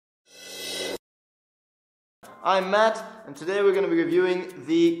I'm Matt, and today we're going to be reviewing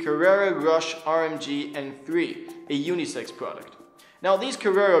the Carrera Rush RMG N3, a unisex product. Now, these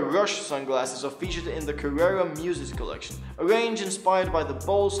Carrera Rush sunglasses are featured in the Carrera Muses collection, a range inspired by the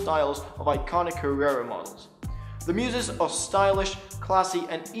bold styles of iconic Carrera models. The Muses are stylish, classy,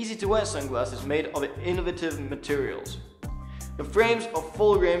 and easy-to-wear sunglasses made of innovative materials. The frames are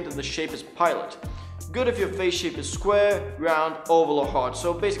full-rimmed and the shape is pilot. Good if your face shape is square, round, oval, or heart,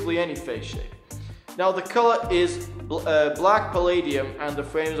 so basically any face shape. Now, the color is black palladium and the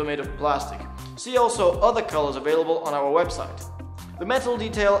frames are made of plastic. See also other colors available on our website. The metal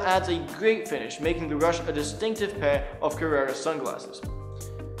detail adds a great finish, making the Rush a distinctive pair of Carrera sunglasses.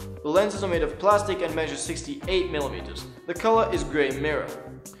 The lenses are made of plastic and measure 68mm. The color is grey mirror.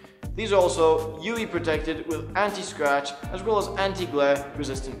 These are also UV protected with anti-scratch as well as anti-glare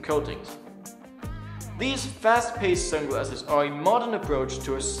resistant coatings. These fast-paced sunglasses are a modern approach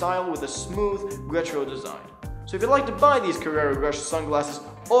to a style with a smooth, retro design. So if you'd like to buy these Carrera Rush sunglasses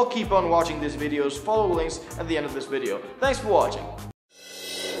or keep on watching these videos, follow the links at the end of this video. Thanks for watching.